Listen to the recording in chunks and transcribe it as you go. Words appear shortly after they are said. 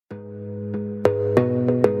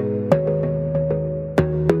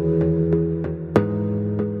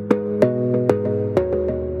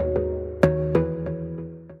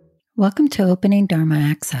Welcome to Opening Dharma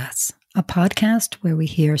Access, a podcast where we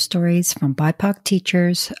hear stories from BIPOC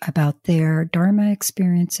teachers about their Dharma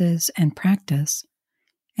experiences and practice,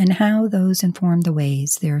 and how those inform the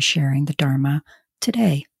ways they're sharing the Dharma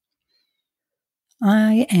today.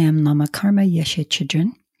 I am Lama Karma Yeshe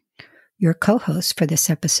Chidran, your co-host for this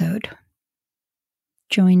episode.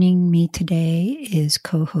 Joining me today is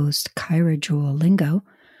co-host Kyra Jewel Lingo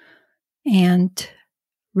and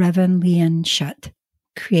Reverend Liên Shutt,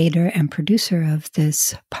 creator and producer of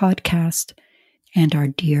this podcast and our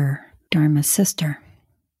dear Dharma sister.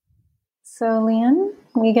 So, Liên,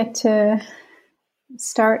 we get to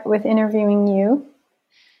start with interviewing you.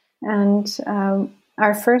 And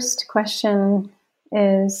our first question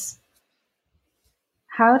is,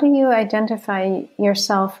 how do you identify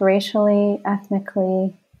yourself racially,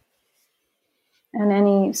 ethnically, and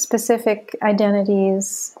any specific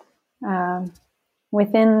identities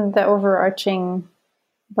within the overarching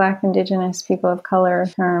Black, Indigenous, people of color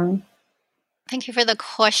term? Thank you for the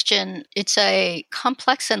question. It's a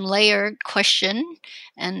complex and layered question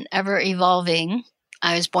and ever evolving.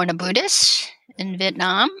 I was born a Buddhist in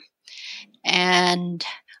Vietnam, and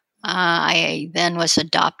I then was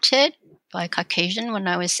adopted by Caucasian when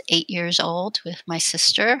I was 8 years old with my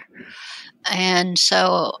sister. And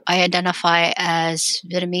so I identify as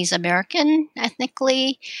Vietnamese American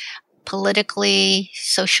ethnically. Politically,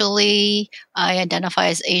 socially, I identify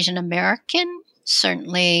as Asian American.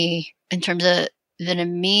 Certainly, in terms of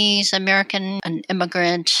Vietnamese American, an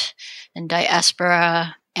immigrant and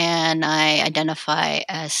diaspora, and I identify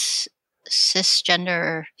as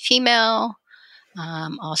cisgender female,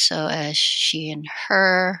 also as she and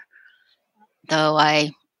her, though I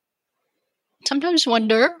sometimes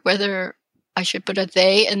wonder whether I should put a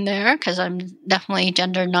they in there, because I'm definitely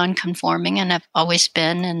gender non-conforming and have always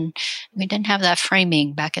been, and we didn't have that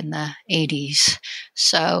framing back in the 80s.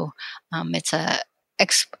 So it's a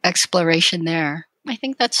exploration there. I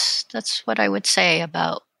think that's what I would say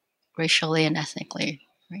about racially and ethnically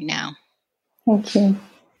right now. Thank you.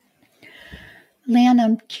 Liên,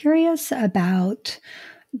 I'm curious about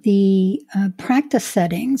the practice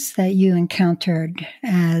settings that you encountered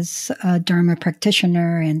as a Dharma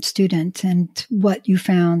practitioner and student, and what you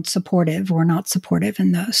found supportive or not supportive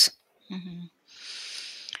in those. Mm-hmm.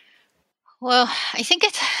 Well, I think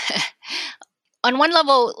it's on one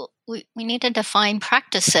level, we need to define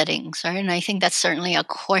practice settings, right? And I think that's certainly a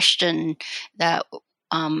question that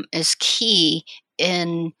is key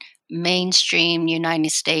in mainstream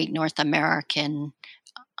United States, North American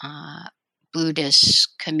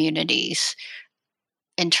Buddhist communities.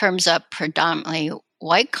 In terms of predominantly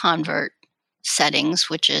white convert settings,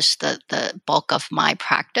 which is the bulk of my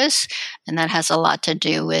practice, and that has a lot to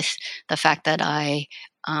do with the fact that I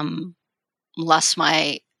lost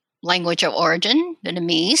my language of origin,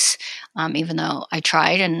 Vietnamese, even though I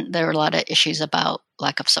tried, and there were a lot of issues about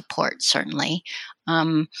lack of support, certainly.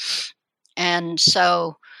 And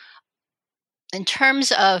so in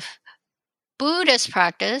terms of Buddhist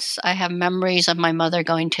practice, I have memories of my mother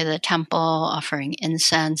going to the temple, offering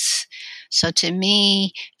incense. So to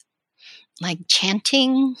me, like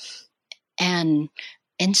chanting and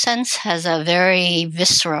incense has a very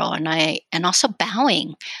visceral, and also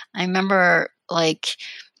bowing. I remember like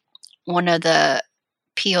one of the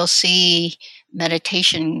POC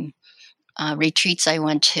meditation retreats I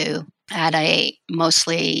went to at a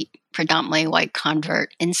mostly predominantly white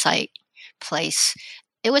convert insight place.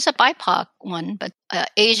 It was a BIPOC one, but an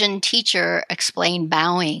Asian teacher explained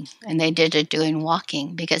bowing, and they did it doing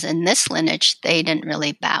walking, because in this lineage, they didn't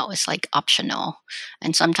really bow. It's like optional.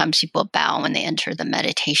 And sometimes people bow when they enter the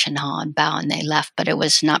meditation hall and bow and they left, but it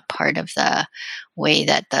was not part of the way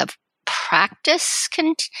that the practice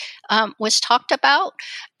was talked about.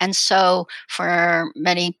 And so for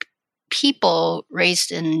many people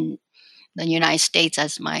raised in the United States,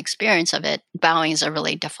 as my experience of it, bowing is a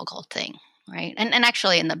really difficult thing. Right. And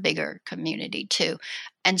actually in the bigger community too.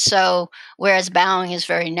 And so, whereas bowing is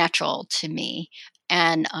very natural to me,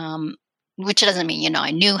 and which doesn't mean,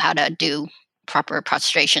 I knew how to do proper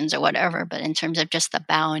prostrations or whatever, but in terms of just the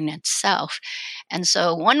bowing itself. And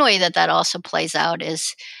so one way that also plays out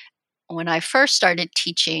is when I first started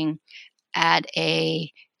teaching at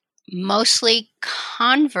a mostly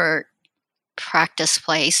convert practice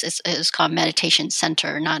place. It's called Meditation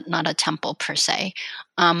Center, not a temple per se.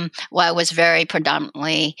 Well, it was very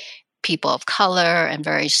predominantly people of color and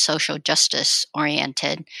very social justice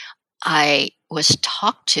oriented. I was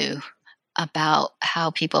talked to about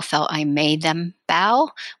how people felt I made them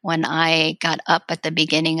bow when I got up at the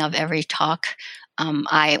beginning of every talk.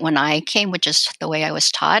 When I came, which is the way I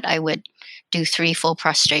was taught, I would do 3 full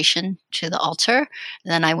prostration to the altar.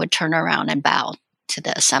 Then I would turn around and bow to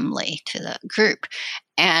the assembly, to the group.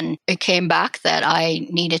 And it came back that I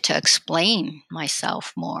needed to explain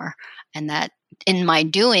myself more, and that in my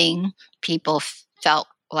doing, people felt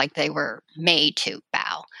like they were made to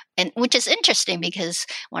bow. And which is interesting because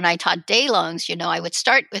when I taught daylongs, I would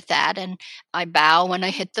start with that, and I bow when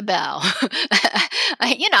I hit the bell.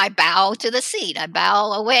 I bow to the seat. I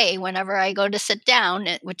bow away whenever I go to sit down,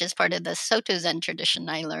 which is part of the Soto Zen tradition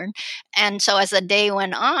I learned. And so as the day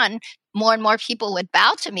went on, more and more people would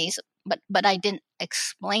bow to me, but I didn't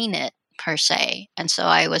explain it per se. And so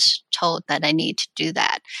I was told that I need to do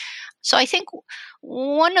that. So I think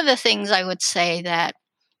one of the things I would say that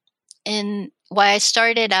why I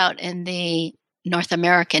started out in the North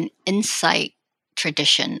American insight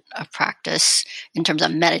tradition of practice, in terms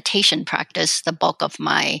of meditation practice, the bulk of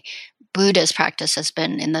my Buddha's practice has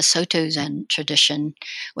been in the Soto Zen tradition,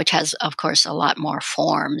 which has, of course, a lot more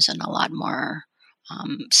forms and a lot more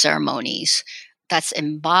ceremonies that's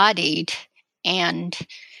embodied. And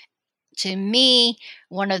to me,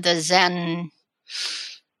 one of the Zen,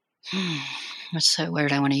 what's the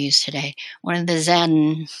word I want to use today? One of the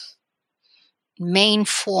Zen main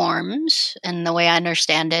forms, and the way I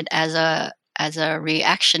understand it, as a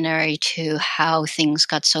reactionary to how things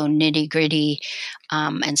got so nitty gritty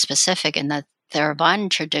and specific in the Theravada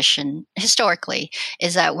tradition historically,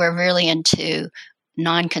 is that we're really into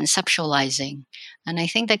non-conceptualizing. And I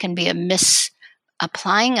think there can be a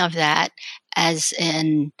misapplying of that, as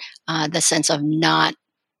in the sense of not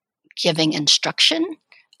giving instruction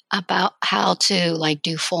about how to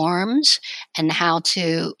do forms and how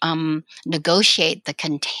to negotiate the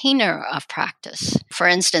container of practice. For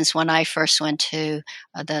instance, when I first went to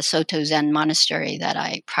the Soto Zen monastery that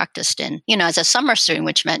I practiced in, as a summer student,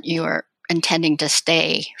 which meant you were intending to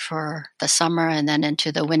stay for the summer and then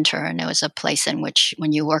into the winter. And it was a place in which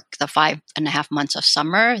when you work the 5.5 months of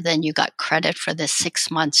summer, then you got credit for the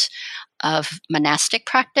 6 months of monastic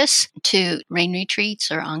practice, 2 rain retreats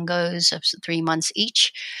or angos of 3 months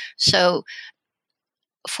each. So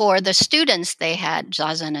for the students, they had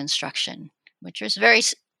zazen instruction, which was very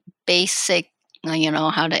basic,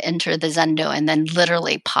 how to enter the zendo, and then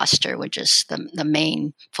literally posture, which is the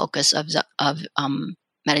main focus of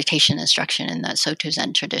meditation instruction in the Soto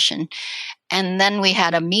Zen tradition. And then we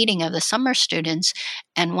had a meeting of the summer students,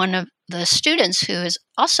 and one of the students, who is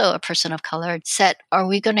also a person of color, said, "Are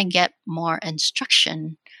we going to get more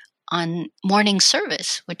instruction on morning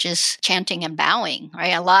service, which is chanting and bowing,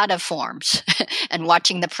 right? A lot of forms and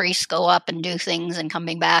watching the priest go up and do things and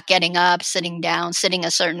coming back, getting up, sitting down, sitting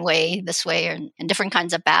a certain way, this way, and different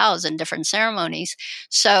kinds of bows and different ceremonies."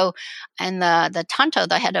 So, and the Tanto,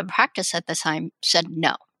 the head of practice at the time, said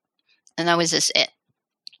no. And that was just it.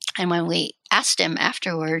 And when we asked him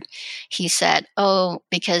afterward, he said, "Oh,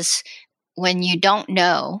 because when you don't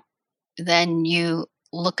know, then you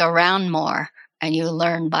look around more and you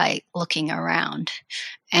learn by looking around."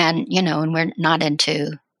 And, and we're not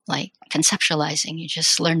into conceptualizing. You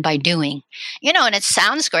just learn by doing, and it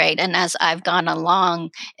sounds great. And as I've gone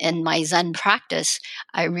along in my Zen practice,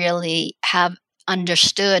 I really have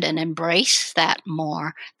understood and embraced that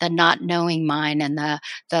more. The not knowing mind and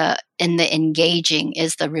the engaging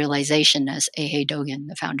is the realization, as Eihei Dogen,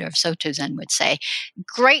 the founder of Soto Zen, would say.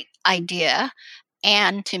 Great idea.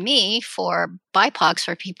 And to me, for BIPOCs,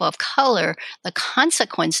 for people of color, the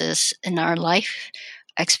consequences in our life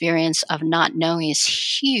experience of not knowing is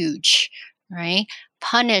huge, right?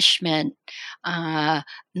 Punishment,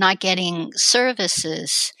 not getting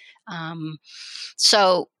services.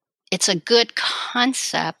 So it's a good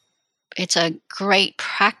concept. It's a great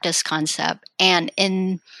practice concept. And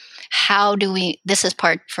in this is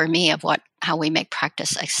part for me of how we make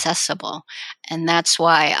practice accessible. And that's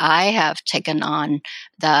why I have taken on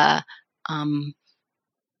the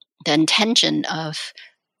intention of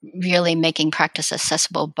really making practice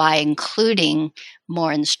accessible by including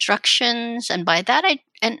more instructions. And by that,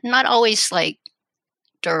 and not always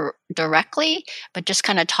directly, but just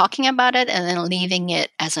kind of talking about it and then leaving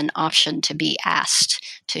it as an option to be asked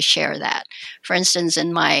to share that. For instance,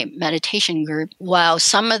 in my meditation group, while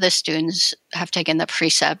some of the students have taken the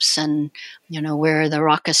precepts and, we're the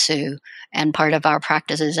rakusu, and part of our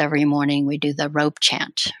practice is every morning we do the rope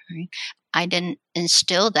chant, right? I didn't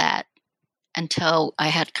instill that until I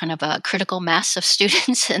had kind of a critical mass of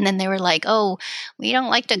students. And then they were like, "Oh, we don't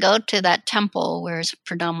like to go to that temple where it's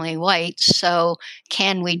predominantly white. So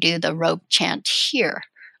can we do the rope chant here?"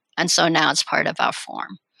 And so now it's part of our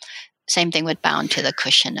form. Same thing with bound to the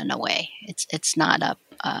cushion in a way. It's not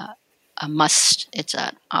a must. It's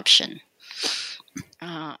an option.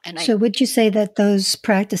 So would you say that those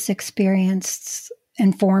practice experiences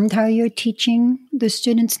informed how you're teaching the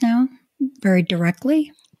students now very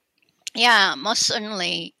directly? Yeah, most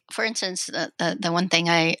certainly. For instance, the one thing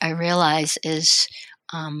I realize is,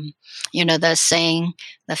 the saying,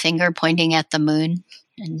 the finger pointing at the moon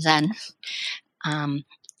in Zen.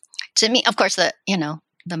 To me, of course, the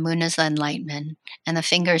moon is the enlightenment, and the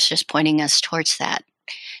finger is just pointing us towards that.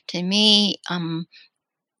 To me,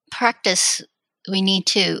 practice, we need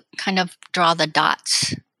to kind of draw the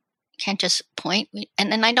dots. Can't just point.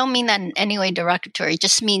 And I don't mean that in any way derogatory. It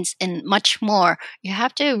just means in much more. You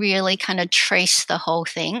have to really kind of trace the whole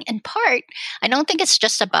thing. In part, I don't think it's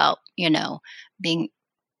just about, being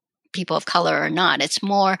people of color or not. It's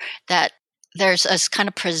more that there's a kind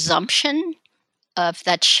of presumption of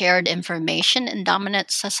that shared information in dominant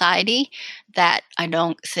society that I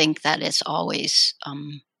don't think that is always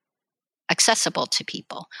accessible to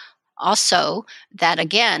people. Also, that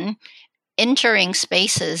again, entering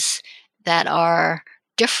spaces that are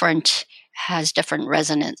different has different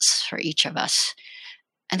resonance for each of us.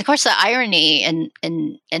 And of course, the irony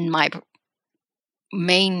in my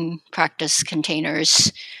main practice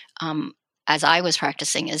containers, as I was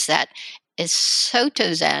practicing, is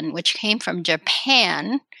Soto Zen, which came from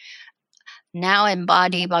Japan, now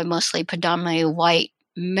embodied by mostly predominantly white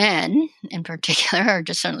men in particular, or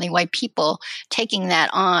just certainly white people, taking that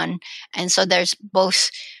on. And so there's both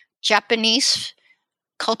Japanese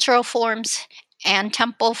cultural forms and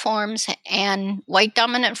temple forms and white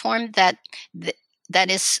dominant form that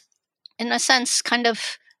is, in a sense, kind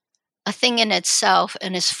of a thing in itself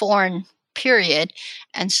and is foreign, period.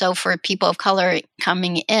 And so for people of color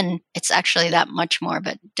coming in, it's actually that much more of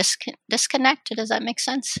a disconnect. Does that make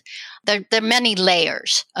sense? There are many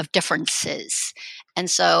layers of differences. And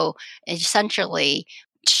so essentially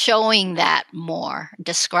showing that more,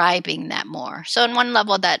 describing that more. So on one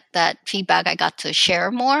level, that feedback I got to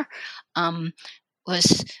share more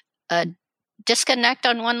was a disconnect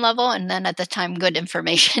on one level, and then at the time, good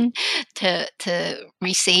information to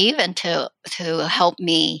receive and to help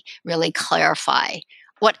me really clarify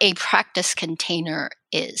what a practice container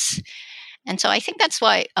is. And so I think that's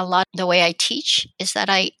why a lot of the way I teach is that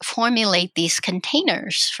I formulate these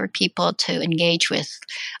containers for people to engage with,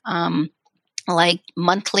 like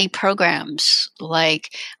monthly programs,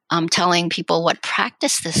 like telling people what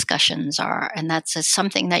practice discussions are. And that's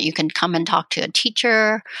something that you can come and talk to a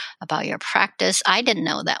teacher about your practice. I didn't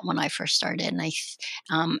know that when I first started, and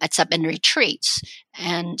except in retreats.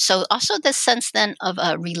 And so also this sense then of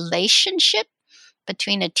a relationship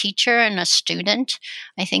between a teacher and a student,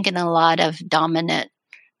 I think in a lot of dominant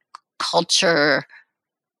culture,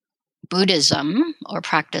 Buddhism or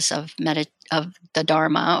practice of the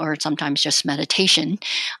Dharma, or sometimes just meditation,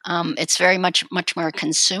 it's very much more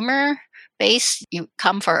consumer based. You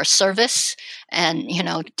come for a service, and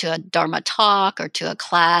to a Dharma talk or to a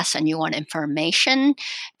class, and you want information,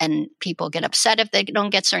 and people get upset if they don't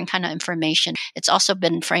get certain kind of information. It's also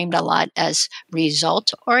been framed a lot as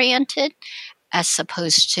result oriented, as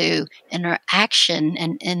opposed to interaction,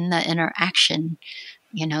 and in the interaction,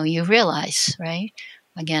 you realize, right?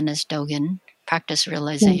 Again, as Dogen, practice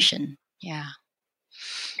realization. Yeah.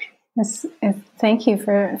 Yes, thank you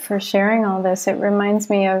for sharing all this. It reminds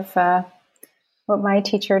me of what my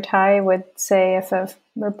teacher Tai would say if a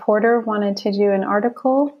reporter wanted to do an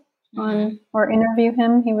article on or interview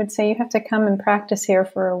him. He would say, "You have to come and practice here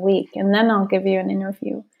for a week, and then I'll give you an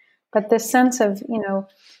interview." But this sense of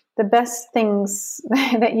the best things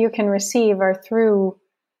that you can receive are through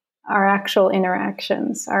our actual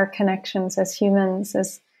interactions, our connections as humans,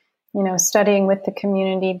 as studying with the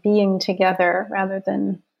community, being together, rather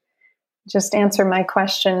than just answer my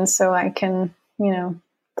questions so I can,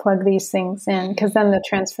 plug these things in, because then the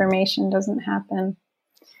transformation doesn't happen.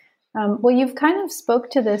 Well, you've kind of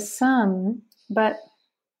spoke to this some, but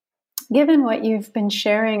given what you've been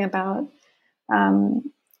sharing about,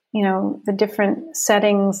 the different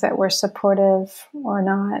settings that were supportive or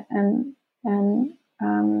not, and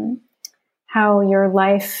how your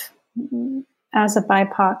life as a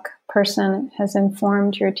BIPOC person has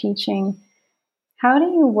informed your teaching. How do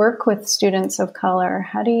you work with students of color?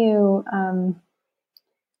 How do you,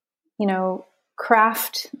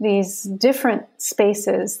 craft these different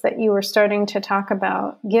spaces that you were starting to talk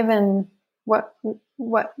about, given what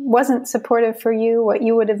wasn't supportive for you, what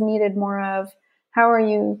you would have needed more of? How are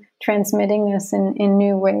you transmitting this in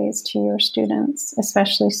new ways to your students,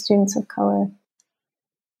 especially students of color?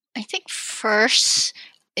 I think first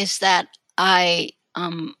is that I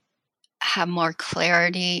have more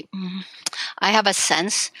clarity. I have a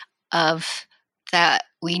sense of that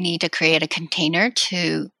we need to create a container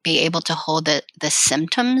to be able to hold the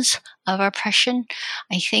symptoms of oppression.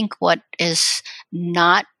 I think what is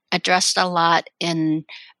not addressed a lot in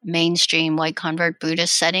mainstream white convert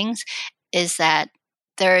Buddhist settings is that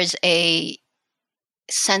there is a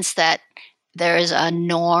sense that there is a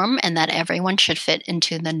norm and that everyone should fit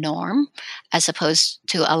into the norm, as opposed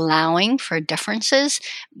to allowing for differences.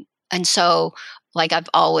 And so, like, I've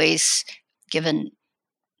always given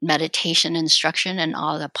meditation instruction and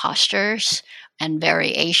all the postures and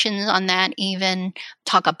variations on that, even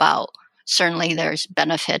talk about, certainly there's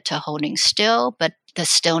benefit to holding still, but the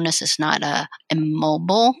stillness is not a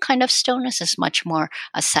immobile kind of stillness. It's much more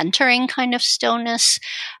a centering kind of stillness.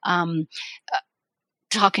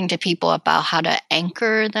 Talking to people about how to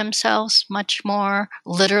anchor themselves much more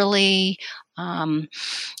literally.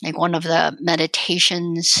 Like one of the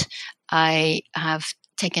meditations I have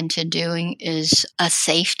taken to doing is a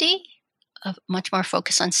safety, much more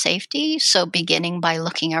focus on safety. So beginning by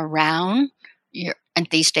looking around and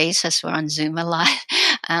these days, as we're on Zoom a lot,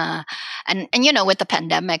 and with the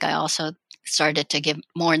pandemic, I also started to give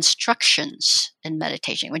more instructions in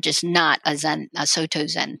meditation, which is not a Soto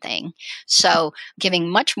Zen thing. So giving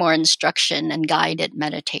much more instruction and guided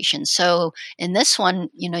meditation. So in this one,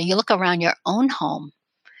 you look around your own home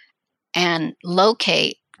and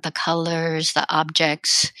locate the colors, the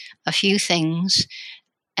objects, a few things.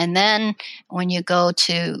 And then when you go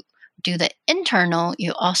to do the internal,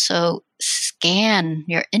 you also scan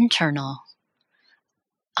your internal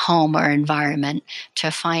home or environment to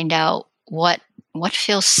find out what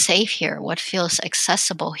feels safe here, what feels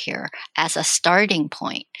accessible here as a starting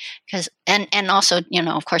point. Because and also,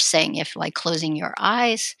 of course, saying if like closing your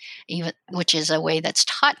eyes, even, which is a way that's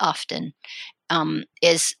taught often,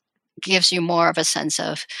 gives you more of a sense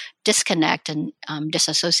of disconnect and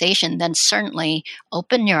disassociation, then certainly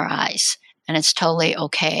open your eyes. And it's totally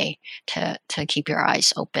okay to keep your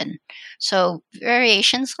eyes open. So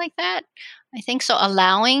variations like that, I think so.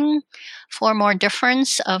 Allowing for more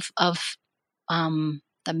difference of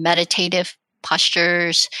the meditative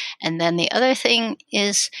postures. And then the other thing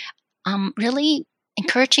is really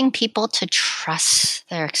encouraging people to trust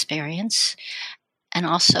their experience, and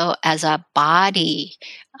also as a body,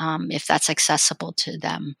 if that's accessible to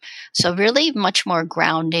them. So really much more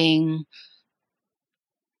grounding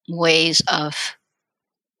ways of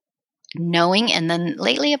knowing. And then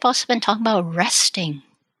lately I've also been talking about resting.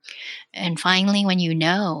 And finally, when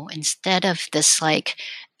instead of this like,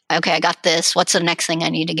 okay, I got this, what's the next thing I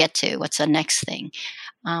need to get to? What's the next thing?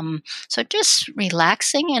 So just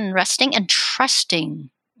relaxing and resting and trusting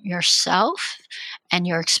yourself and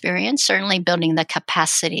your experience, certainly building the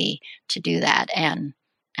capacity to do that and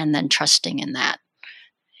then trusting in that.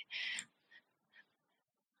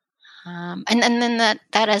 And then that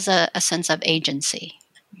as a sense of agency.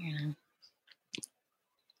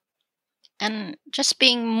 And just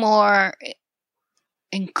being more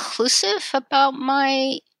inclusive about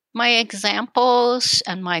my examples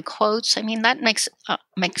and my quotes. I mean, that makes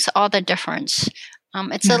all the difference.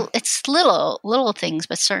 It's little things,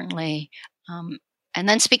 but certainly. And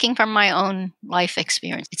then speaking from my own life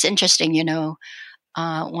experience, it's interesting.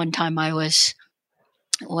 One time I was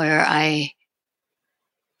where I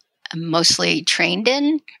am mostly trained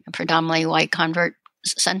in a predominantly white convert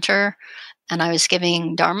center, and I was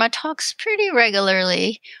giving Dharma talks pretty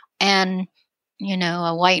regularly, and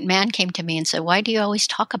a white man came to me and said, "Why do you always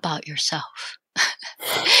talk about yourself?"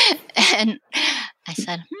 And I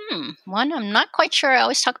said, one, I'm not quite sure. I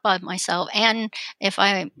always talk about myself. And if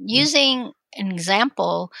I'm using an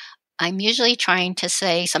example, I'm usually trying to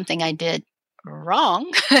say something I did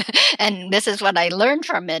wrong. And this is what I learned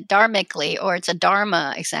from it dharmically, or it's a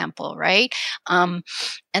dharma example, right? And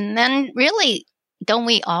then really, don't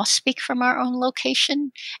we all speak from our own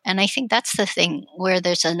location? And I think that's the thing where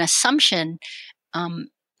there's an assumption. And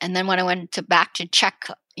then when I went back to check,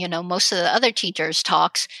 most of the other teachers'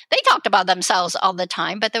 talks, they talked about themselves all the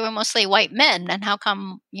time, but they were mostly white men. And how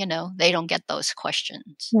come, they don't get those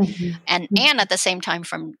questions? Mm-hmm. And at the same time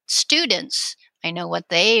from students, I know what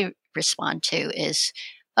they respond to is,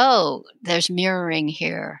 oh, there's mirroring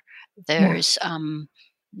here. There's, a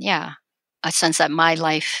sense that my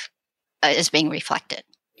life is being reflected.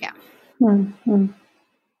 Yeah. Mm-hmm.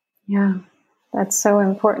 Yeah. That's so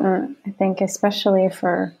important, I think, especially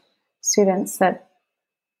for students that,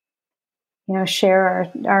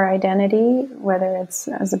 share our identity, whether it's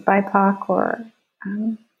as a BIPOC or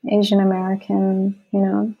Asian American,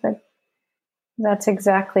 that's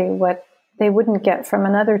exactly what they wouldn't get from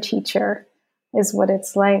another teacher, is what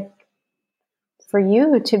it's like for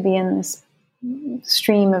you to be in this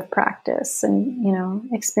stream of practice,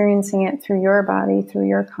 and experiencing it through your body, through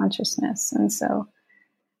your consciousness. And so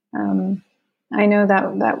I know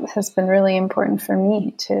that has been really important for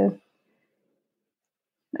me to,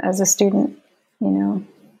 as a student,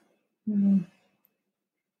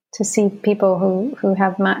 to see people who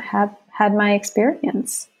have had my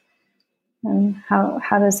experience, and how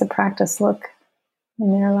does the practice look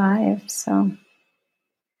in their lives. So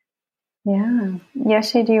yeah.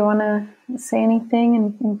 Yeshe, do you want to say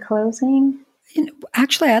anything in closing?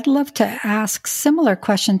 Actually, I'd love to ask similar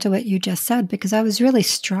question to what you just said, because I was really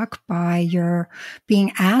struck by your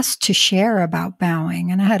being asked to share about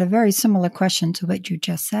bowing. And I had a very similar question to what you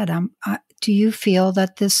just said. Do you feel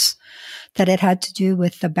that it had to do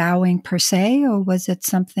with the bowing per se, or was it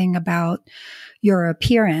something about your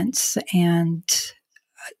appearance and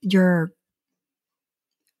you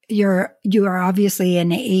are obviously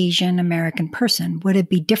an Asian American person. Would it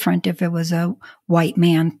be different if it was a white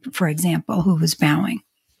man, for example, who was bowing?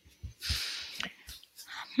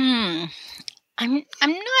 I'm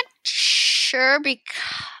not sure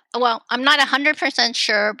I'm not 100%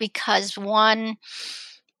 sure because one,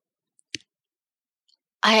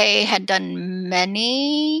 I had done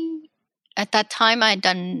at that time, I had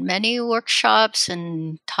done many workshops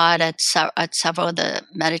and taught at several of the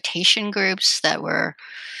meditation groups that were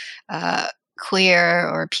queer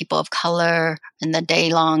or people of color, and the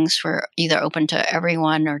day-longs were either open to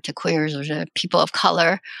everyone or to queers or to people of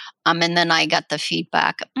color. And then I got the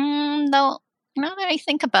feedback, though, now that I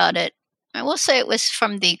think about it, I will say it was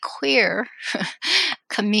from the queer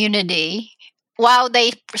community. While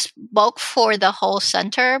they spoke for the whole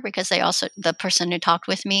center, because the person who talked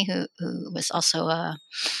with me, who was also a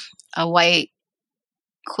white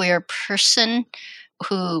queer person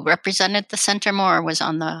who represented the center more, was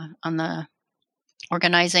on the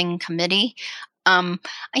organizing committee. I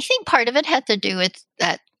think part of it had to do with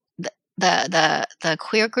that the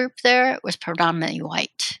queer group there was predominantly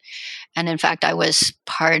white, and in fact, I was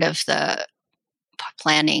part of the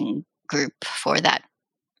planning group for that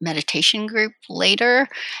meditation group later,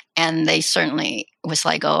 and they certainly was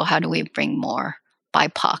like, oh, how do we bring more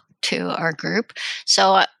BIPOC to our group?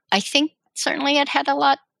 So I think certainly it had a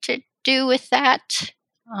lot to do with that.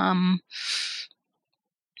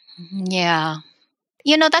 Yeah.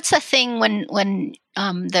 That's the thing when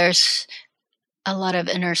there's a lot of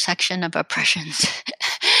intersection of oppressions,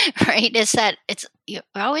 right? Is that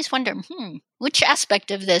I always wonder, which aspect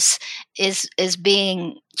of this is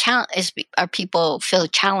being are people feel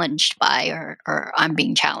challenged by, or I'm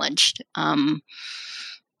being challenged?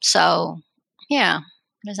 So, yeah.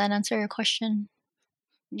 Does that answer your question?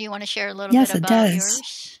 Do you want to share a little bit about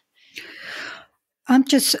yours?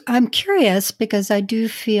 I'm curious because I do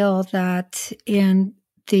feel that in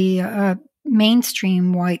the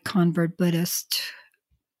mainstream white convert Buddhist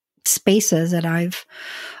spaces that I've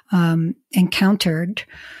encountered,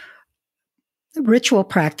 ritual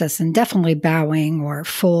practice and definitely bowing or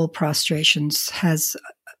full prostrations has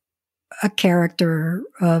a character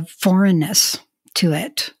of foreignness to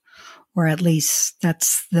it, or at least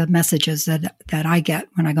that's the messages that I get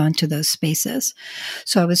when I go into those spaces.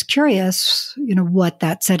 So I was curious, what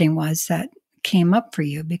that setting was that came up for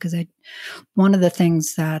you, because one of the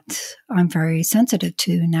things that I'm very sensitive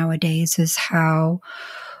to nowadays is how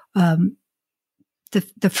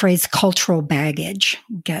the phrase cultural baggage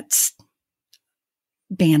gets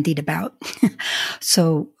bandied about.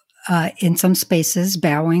 So in some spaces,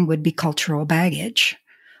 bowing would be cultural baggage.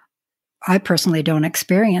 I personally don't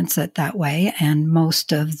experience it that way, and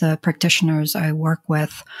most of the practitioners I work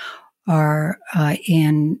with are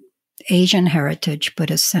in Asian heritage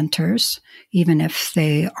Buddhist centers, even if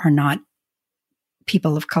they are not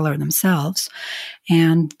people of color themselves,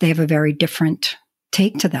 and they have a very different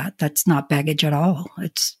take to that. That's not baggage at all.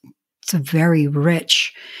 It's a very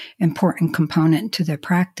rich, important component to their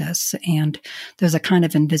practice, and there's a kind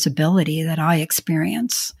of invisibility that I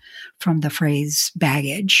experience from the phrase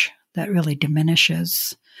baggage that really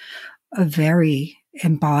diminishes a very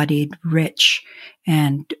embodied, rich,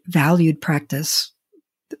 and valued practice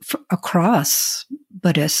across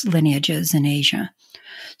Buddhist lineages in Asia.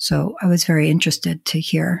 So I was very interested to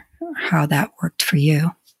hear how that worked for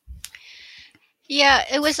you. Yeah,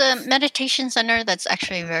 it was a meditation center that's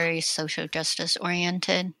actually very social justice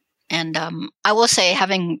oriented. And I will say,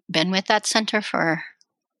 having been with that center for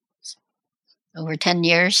over 10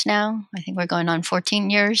 years now, I think we're going on 14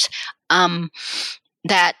 years,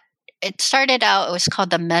 that it started out, it was called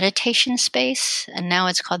the meditation space, and now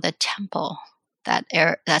it's called the temple, that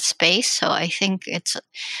space. So I think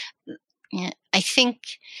I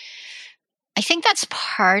think that's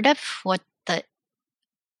part of what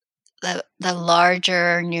the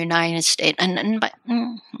larger United States, and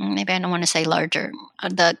maybe I don't want to say larger,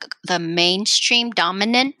 the mainstream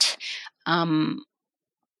dominant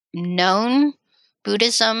known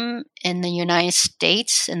Buddhism in the United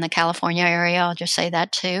States, in the California area, I'll just say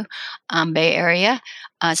that too, Bay Area,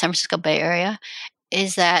 San Francisco Bay Area,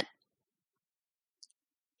 is that,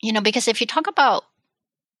 because if you talk about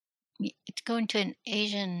going to an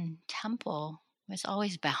Asian temple, it's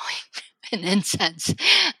always bowing and incense,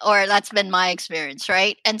 or that's been my experience,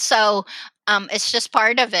 right? And so it's just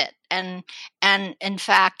part of it. And in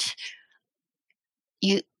fact,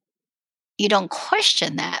 you don't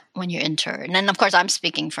question that when you enter. And then, of course, I'm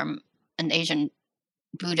speaking from an Asian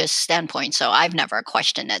Buddhist standpoint, so I've never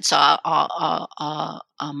questioned it. So I'll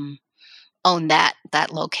own that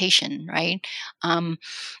location, right?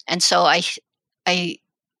 And so I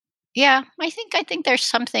think there's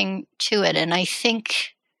something to it, and I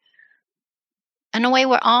think, in a way,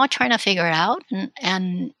 we're all trying to figure it out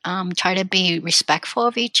and try to be respectful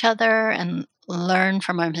of each other and learn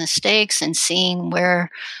from our mistakes, and seeing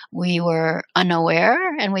where we were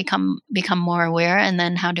unaware and we become more aware, and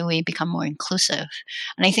then how do we become more inclusive.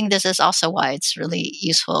 And I think this is also why it's really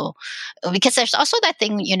useful, because there's also that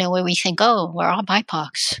thing, where we think, oh, we're all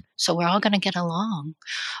BIPOCs, so we're all going to get along,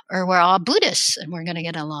 or we're all Buddhists and we're going to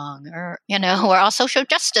get along, or we're all social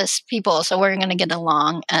justice people, so we're going to get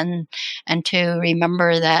along, and to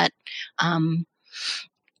remember that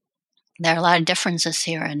there are a lot of differences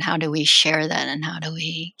here, and how do we share that, and how do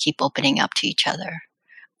we keep opening up to each other,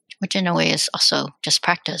 which in a way is also just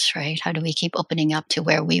practice, right? How do we keep opening up to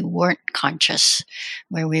where we weren't conscious,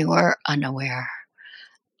 where we were unaware,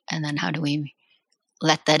 and then how do we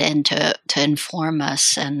let that in to inform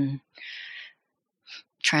us and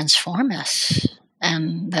transform us,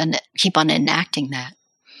 and then keep on enacting that.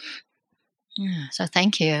 Yeah, so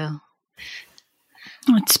thank you.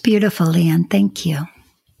 It's beautiful, Liên. Thank you.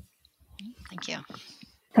 Thank you.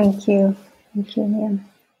 Thank you. Thank you, Liên.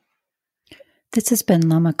 This has been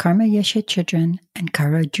Lama Karma Yeshe Chidran and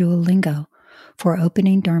Kara Jewel Lingo for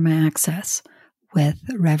Opening Dharma Access with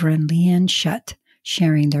Reverend Liên Shutt,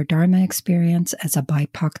 sharing their Dharma experience as a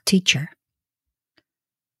BIPOC teacher.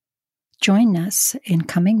 Join us in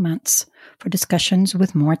coming months for discussions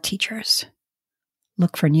with more teachers.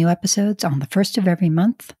 Look for new episodes on the first of every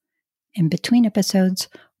month. In between episodes,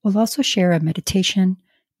 we'll also share a meditation,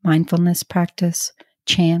 mindfulness practice,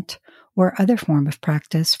 chant, or other form of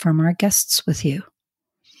practice from our guests with you.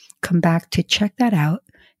 Come back to check that out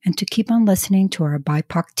and to keep on listening to our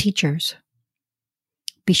BIPOC teachers.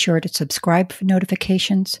 Be sure to subscribe for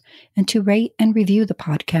notifications and to rate and review the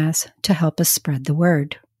podcast to help us spread the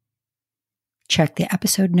word. Check the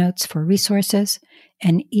episode notes for resources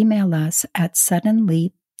and email us at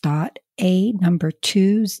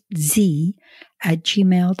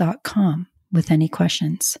suddenleap.a2z@gmail.com with any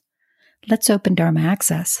questions. Let's open Dharma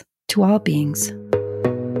access to all beings.